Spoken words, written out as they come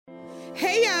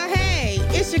Hey, y'all. Hey,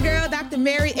 it's your girl, Dr.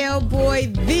 Mary L.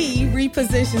 Boyd, the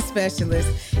reposition specialist.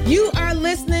 You are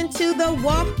listening to the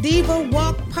Walk Diva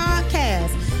Walk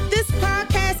podcast. This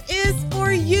podcast is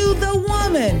for you, the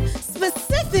woman,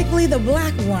 specifically the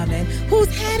Black woman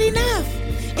who's had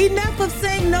enough of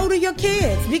saying no to your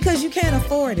kids because you can't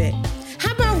afford it.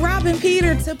 How about robbing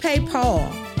Peter to pay Paul?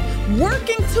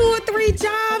 Working 2 or 3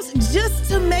 jobs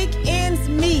just to make ends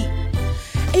meet.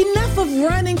 Enough of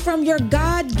running from your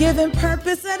God-given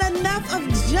purpose and enough of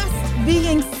just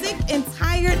being sick and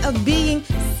tired of being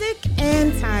sick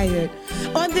and tired.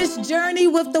 On this journey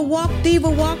with the Walk Diva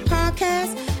Walk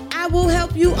podcast, I will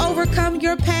help you overcome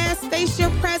your past, face your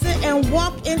present, and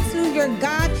walk into your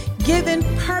God-given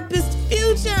purposed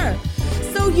future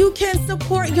so you can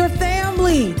support your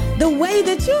family the way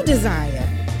that you desire.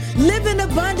 Live in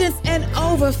abundance and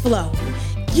overflow.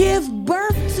 Give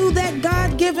birth to that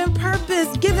God-given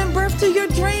purpose, giving birth to your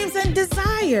dreams and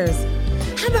desires.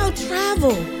 How about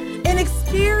travel and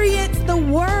experience the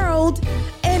world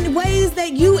in ways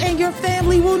that you and your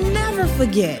family will never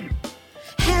forget?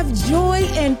 Have joy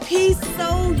and peace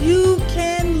so you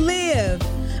can live.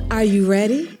 Are you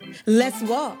ready? Let's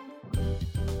walk.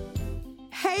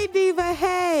 Hey, Diva,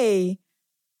 hey.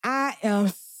 I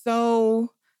am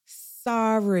so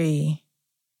sorry.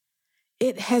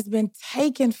 It has been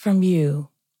taken from you.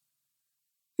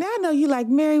 Now I know you like,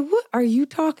 Mary, what are you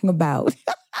talking about?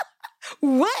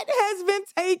 What has been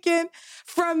taken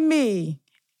from me?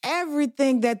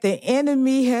 Everything that the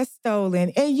enemy has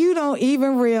stolen, and you don't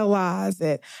even realize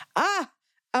it.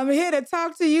 I'm here to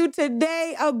talk to you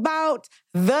today about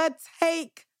the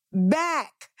take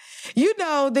back. You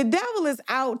know, the devil is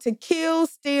out to kill,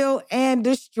 steal, and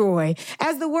destroy.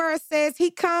 As the word says,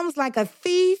 he comes like a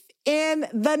thief in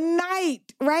the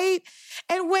night, right?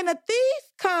 And when a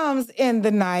thief comes in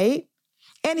the night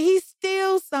and he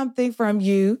steals something from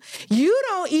you, you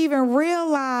don't even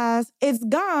realize it's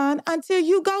gone until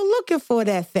you go looking for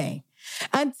that thing.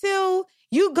 Until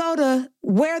you go to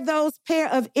wear those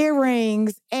pair of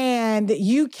earrings and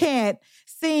you can't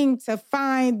seem to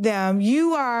find them.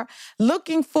 You are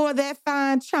looking for that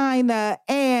fine china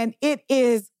and it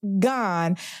is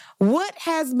gone. What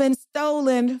has been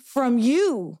stolen from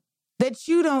you that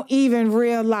you don't even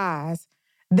realize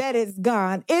that it's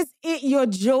gone? Is it your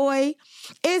joy?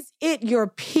 Is it your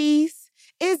peace?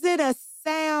 Is it a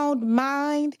sound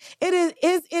mind?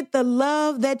 Is it the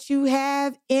love that you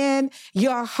have in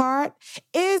your heart?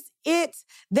 Is it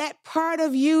that part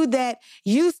of you that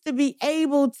used to be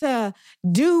able to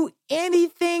do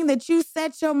anything that you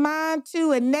set your mind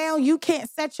to and now you can't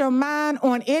set your mind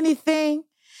on anything?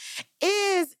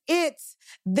 Is it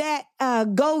that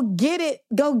go get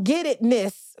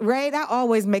itness, right? I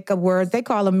always make up words. They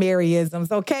call them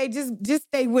Maryisms, okay? Just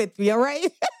stay with me, all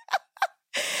right?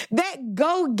 That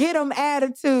go get 'em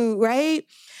attitude, right?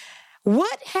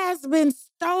 What has been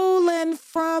stolen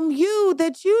from you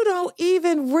that you don't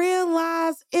even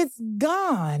realize it's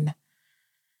gone?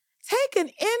 Take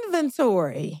an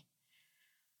inventory.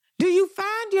 Do you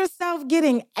find yourself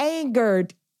getting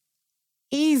angered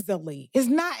easily?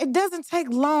 It doesn't take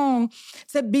long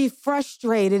to be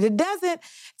frustrated. It doesn't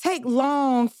take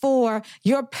long for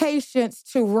your patience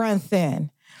to run thin.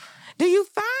 Do you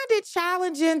find it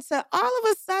challenging to all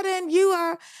of a sudden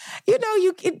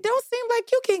it don't seem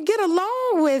like you can get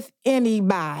along with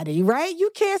anybody, right?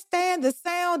 You can't stand the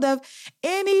sound of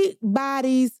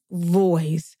anybody's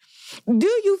voice. Do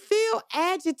you feel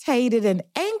agitated and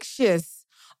anxious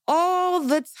all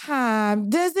the time?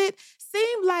 Does it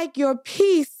seem like your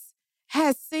peace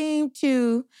has seemed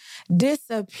to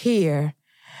disappear?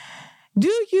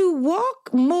 Do you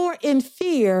walk more in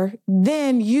fear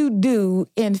than you do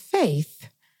in faith?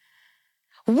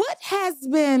 What has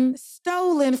been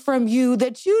stolen from you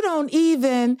that you're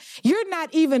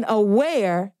not even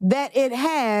aware that it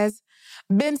has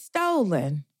been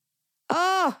stolen?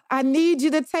 Oh, I need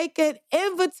you to take an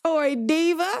inventory,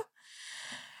 Diva,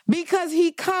 because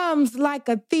he comes like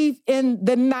a thief in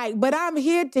the night. But I'm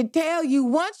here to tell you,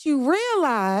 once you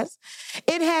realize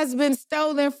it has been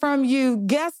stolen from you,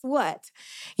 guess what?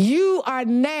 You are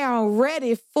now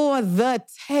ready for the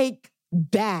take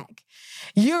back.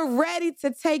 You're ready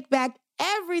to take back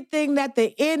everything that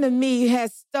the enemy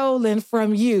has stolen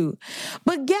from you.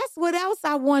 But guess what else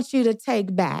I want you to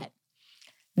take back?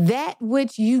 That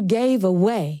which you gave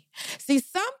away. See,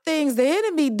 some things the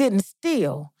enemy didn't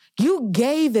steal. You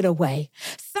gave it away.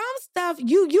 Some stuff,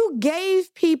 you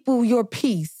gave people your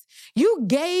peace. You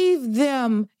gave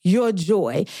them your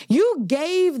joy. You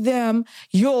gave them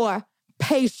your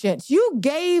patience. You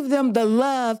gave them the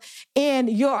love in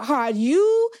your heart.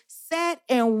 You sat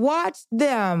and watched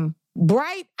them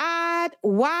bright-eyed,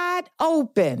 wide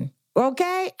open,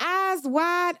 okay? Eyes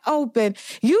wide open.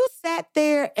 You sat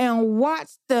there and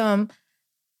watched them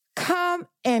come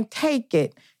and take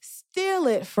it, steal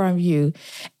it from you.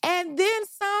 And then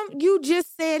some, you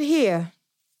just said, here.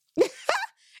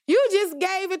 You just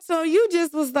gave it to them. You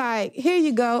just was like, here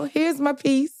you go. Here's my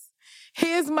peace.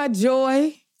 Here's my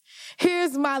joy.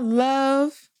 Here's my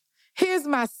love. Here's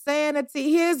my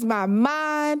sanity. Here's my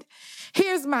mind.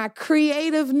 Here's my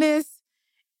creativeness.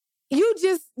 You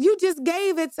just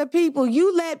gave it to people.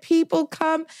 You let people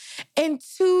come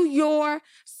into your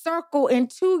circle,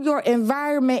 into your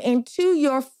environment, into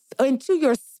your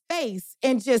space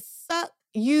and just suck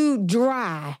you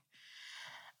dry.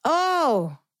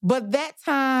 Oh, but that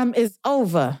time is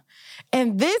over.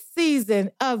 And this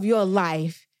season of your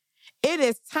life, it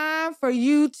is time for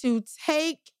you to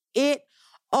take it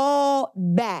all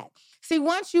back. See,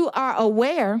 once you are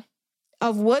aware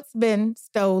of what's been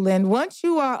stolen, once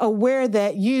you are aware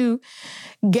that you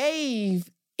gave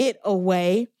it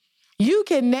away, you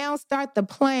can now start the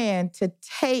plan to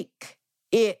take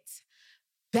it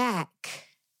back.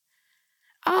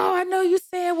 Oh, I know you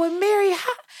saying, well, Mary,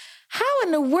 how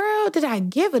in the world did I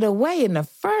give it away in the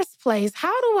first place?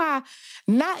 How do I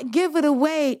not give it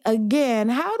away again?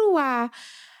 How do I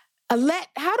let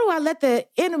the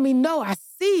enemy know I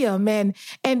see him and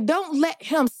don't let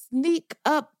him sneak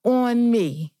up on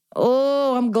me?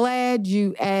 Oh, I'm glad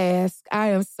you asked. I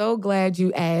am so glad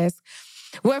you asked.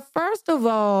 Well, first of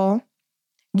all,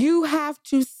 you have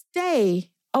to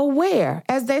stay aware.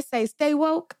 As they say, stay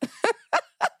woke.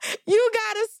 You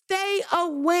got to stay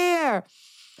aware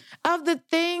of the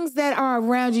things that are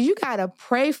around you. You got to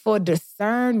pray for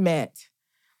discernment.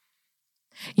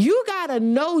 You got to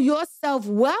know yourself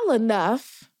well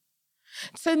enough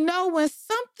to know when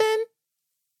something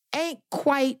ain't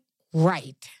quite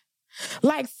right.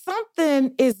 Like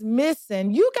something is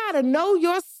missing. You got to know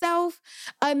yourself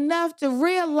enough to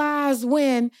realize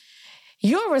when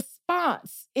your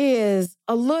response is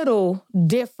a little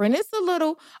different. It's a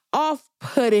little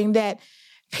off-putting that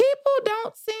people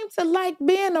don't seem to like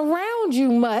being around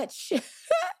you much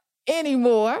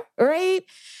anymore, right?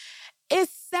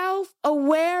 It's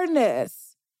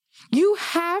self-awareness. You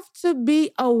have to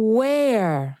be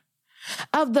aware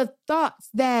of the thoughts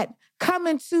that come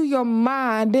into your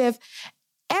mind. If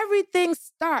everything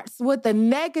starts with a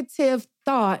negative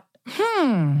thought,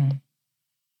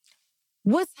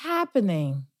 what's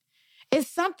happening? Is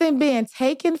something being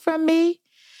taken from me?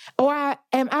 Or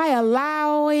am I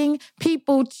allowing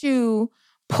people to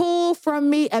pull from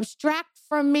me, abstract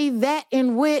from me that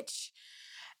in which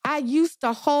I used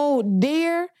to hold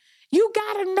dear? You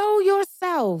got to know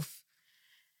yourself.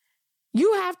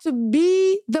 You have to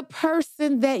be the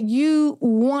person that you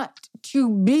want to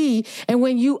be. And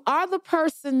when you are the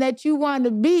person that you want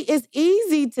to be, it's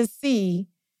easy to see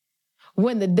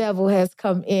when the devil has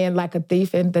come in like a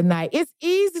thief in the night. It's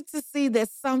easy to see that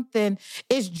something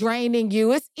is draining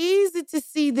you. It's easy to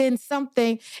see then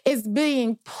something is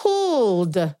being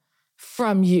pulled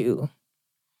from you.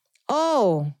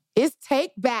 Oh, it's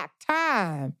take back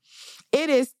time. It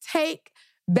is take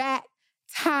back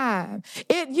time.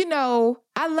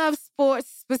 I love sports,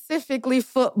 specifically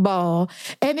football,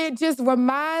 and it just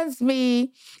reminds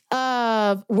me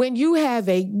of when you have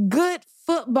a good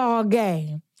football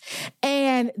game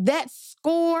and that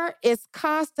score is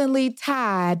constantly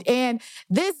tied. And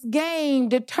this game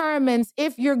determines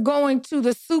if you're going to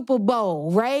the Super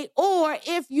Bowl, right? Or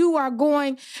if you are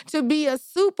going to be a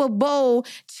Super Bowl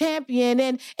champion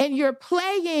and you're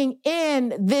playing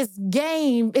in this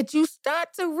game, that you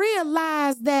start to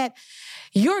realize that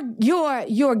your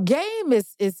game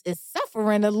is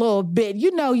suffering a little bit.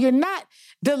 You're not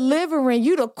delivering.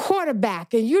 You the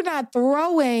quarterback and you're not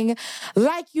throwing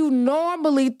like you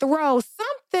normally throw.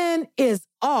 Something is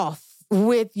off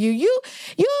with you.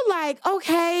 You're like,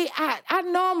 okay, I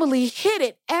normally hit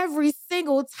it every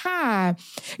single time.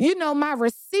 My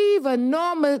receiver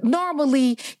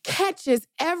normally catches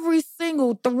every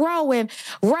single throw. And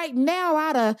right now,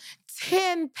 out of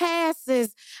 10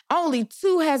 passes, only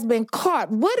 2 has been caught.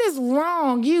 What is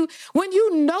wrong? When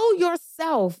you know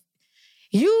yourself,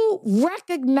 you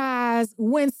recognize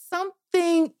when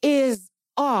something is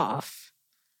off.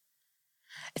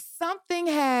 Something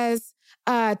has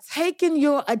taken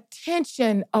your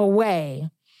attention away.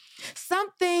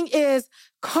 Something is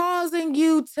causing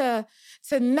you to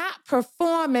not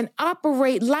perform and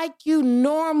operate like you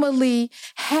normally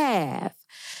have.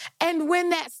 And when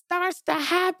that starts to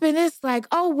happen, it's like,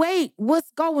 oh, wait,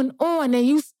 what's going on? And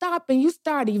you stop and you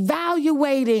start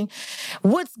evaluating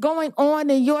what's going on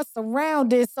in your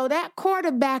surroundings. So that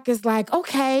quarterback is like,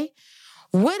 okay,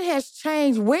 What has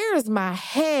changed? Where is my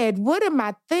head? What am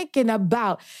I thinking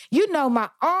about? My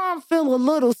arm feel a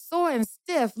little sore and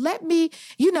stiff. Let me,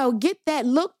 get that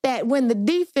looked at when the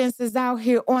defense is out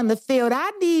here on the field.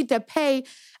 I need to pay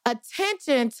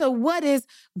attention to what is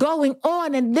going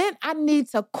on, and then I need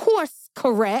to course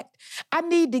correct. I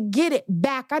need to get it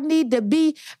back. I need to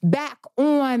be back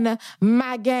on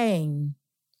my game.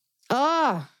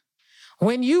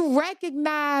 When you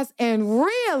recognize and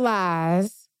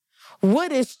realize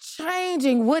what is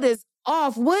changing, what is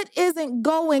off, what isn't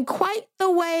going quite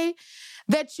the way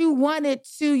that you want it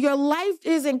to. Your life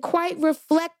isn't quite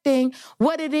reflecting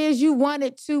what it is you want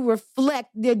it to reflect.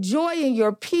 The joy in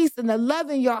your peace and the love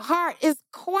in your heart is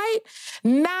quite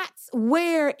not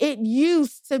where it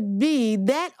used to be.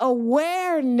 That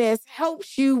awareness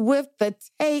helps you with the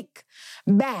take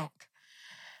back.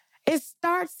 It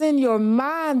starts in your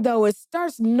mind, though. It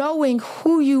starts knowing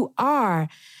who you are.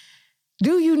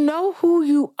 Do you know who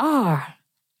you are?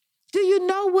 Do you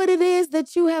know what it is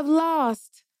that you have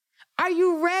lost? Are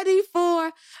you ready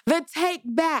for the take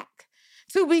back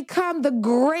to become the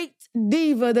great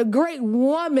diva, the great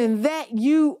woman that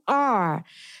you are?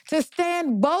 To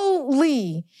stand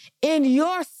boldly in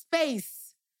your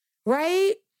space,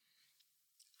 right?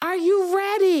 Are you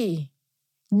ready?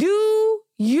 Do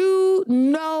you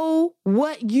know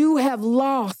what you have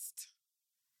lost?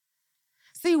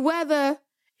 See, whether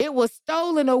it was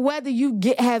stolen or whether you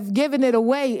have given it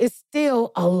away, it's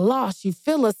still a loss. You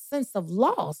feel a sense of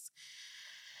loss.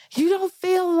 You don't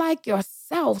feel like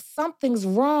yourself. Something's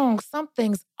wrong.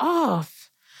 Something's off.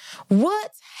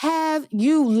 What have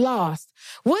you lost?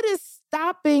 What is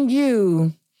stopping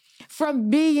you from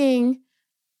being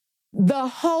the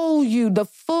whole you, the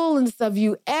fullness of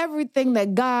you, everything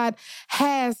that God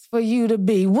has for you to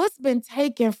be? What's been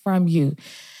taken from you?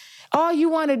 All you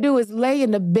want to do is lay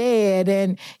in the bed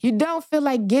and you don't feel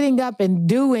like getting up and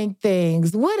doing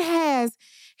things. What has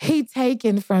He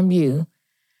taken from you?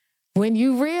 When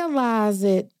you realize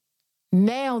it,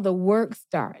 now the work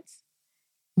starts.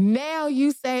 Now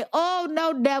you say, oh,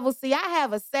 no, devil. See, I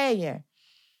have a saying.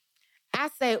 I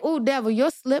say, oh, devil,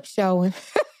 your slip showing.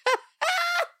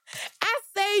 I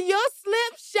say, your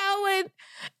slip showing.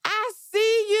 I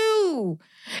see you.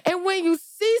 And when you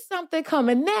see something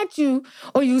coming at you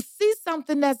or you see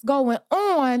something that's going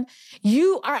on,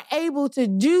 you are able to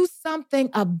do something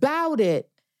about it.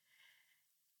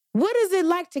 What is it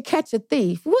like to catch a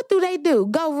thief? What do they do?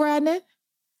 Go running?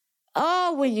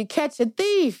 Oh, when you catch a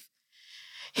thief,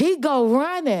 he go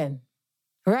running,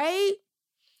 right?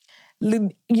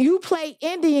 You play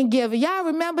Indian giver. Y'all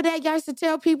remember that? Y'all used to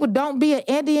tell people, don't be an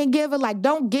Indian giver. Like,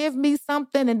 don't give me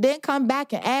something and then come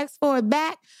back and ask for it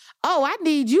back. Oh, I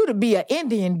need you to be an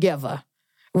Indian giver,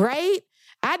 right?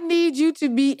 I need you to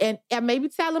be, and I may be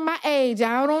telling my age,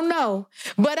 I don't know,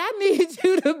 but I need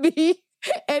you to be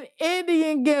an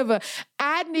Indian giver.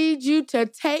 I need you to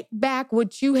take back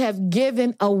what you have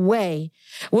given away,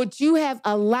 what you have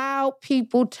allowed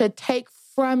people to take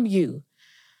from you.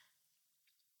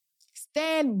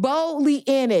 Stand boldly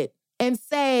in it and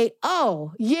say,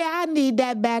 oh, yeah, I need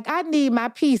that back. I need my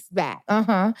peace back.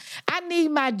 I need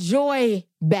my joy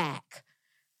back,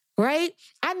 right?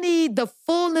 I need the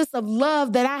fullness of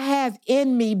love that I have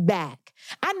in me back.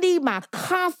 I need my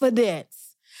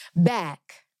confidence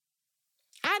back.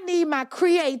 I need my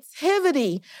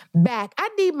creativity back. I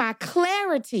need my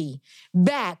clarity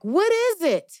back. What is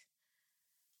it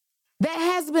that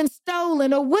has been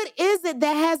stolen, or what is it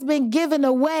that has been given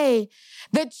away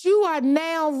that you are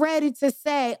now ready to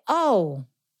say, oh,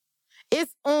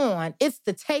 it's on, it's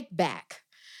the take back.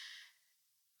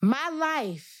 My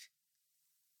life,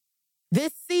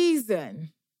 this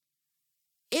season,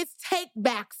 it's take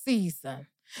back season.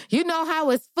 You know how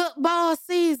it's football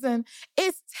season?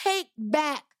 It's take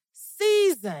back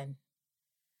season.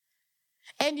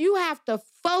 And you have to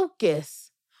focus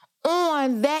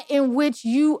on that in which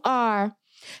you want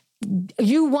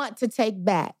to take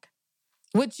back,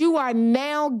 which you are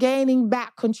now gaining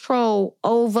back control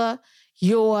over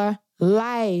your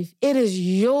life. It is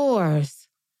yours.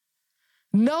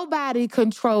 Nobody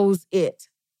controls it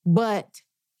but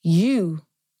you.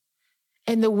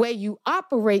 And the way you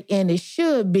operate in it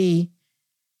should be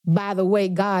by the way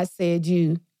God said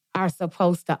you are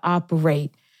supposed to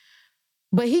operate.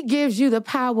 But He gives you the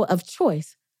power of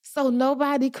choice. So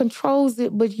nobody controls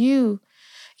it but you.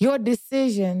 Your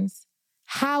decisions,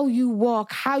 how you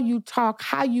walk, how you talk,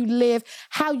 how you live,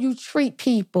 how you treat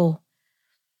people.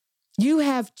 You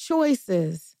have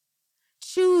choices.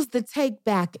 Choose the take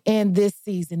back in this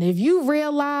season. If you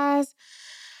realize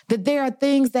that there are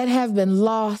things that have been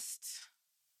lost,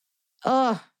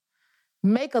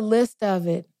 make a list of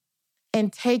it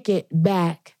and take it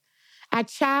back. I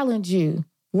challenge you,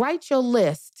 write your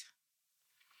list.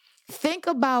 Think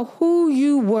about who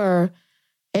you were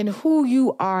and who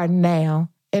you are now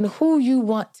and who you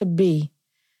want to be.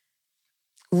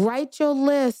 Write your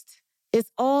list.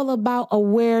 It's all about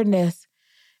awareness.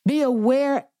 Be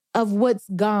aware of what's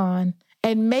gone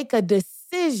and make a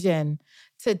decision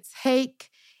to take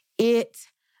it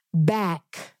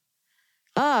back.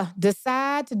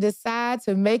 Decide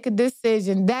to make a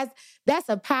decision. That's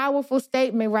a powerful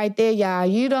statement right there, y'all.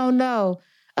 You don't know.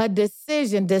 A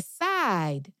decision.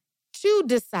 Decide. You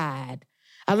decide.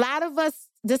 A lot of us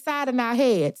decide in our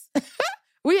heads.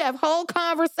 We have whole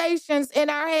conversations in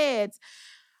our heads.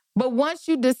 But once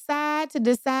you decide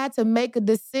to make a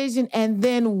decision and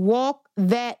then walk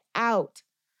that out.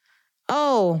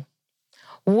 Oh,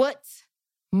 what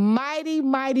mighty,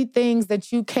 mighty things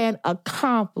that you can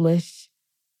accomplish.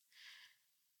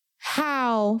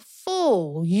 How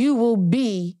full you will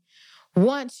be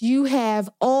once you have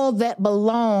all that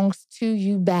belongs to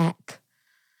you back.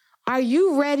 Are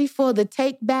you ready for the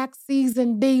take back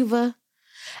season, Diva?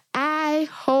 I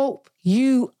hope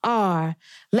you are.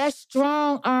 Let's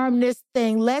strong arm this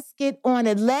thing. Let's get on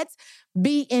it. Let's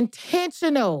be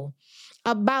intentional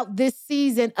about this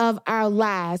season of our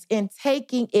lives and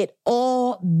taking it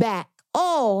all back.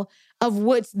 All of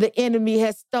which the enemy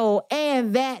has stole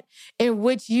and that in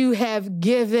which you have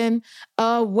given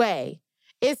away.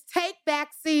 It's take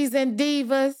back season,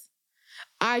 Divas.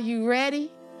 Are you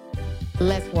ready?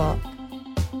 Let's walk.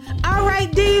 All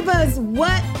right, Divas,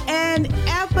 what an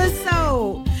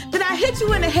episode. Did I hit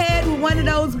you in the head with one of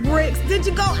those bricks? Did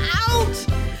you go, ouch?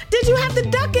 Did you have to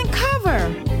duck and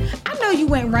cover? I know you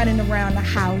went running around the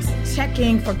house,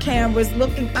 checking for cameras,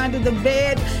 looking under the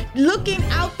bed, looking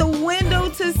out the window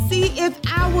to see if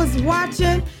I was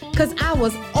watching, because I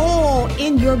was all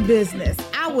in your business.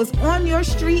 I was on your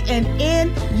street and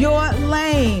in your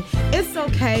lane. It's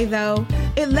okay, though.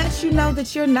 It lets you know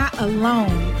that you're not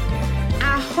alone.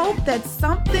 I hope that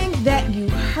something that you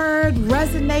heard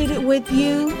resonated with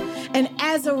you. And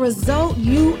as a result,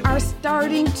 you are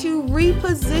starting to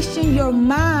reposition your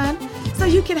mind so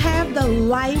you can have the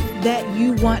life that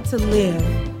you want to live.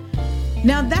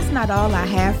 Now, that's not all I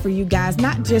have for you guys,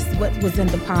 not just what was in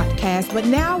the podcast, but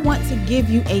now I want to give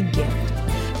you a gift.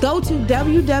 Go to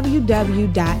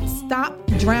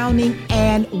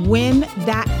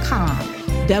www.stopdrowningandwin.com.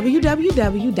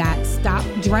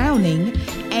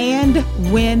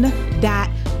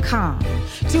 www.stopdrowningandwin.com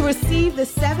to receive the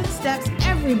 7 steps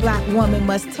every Black woman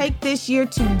must take this year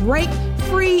to break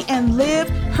free and live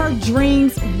her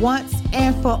dreams once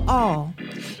and for all.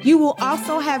 You will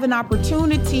also have an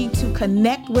opportunity to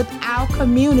connect with our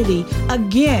community.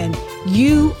 Again,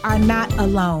 you are not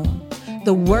alone.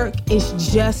 The work is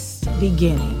just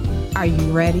beginning. Are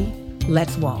you ready?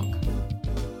 Let's walk.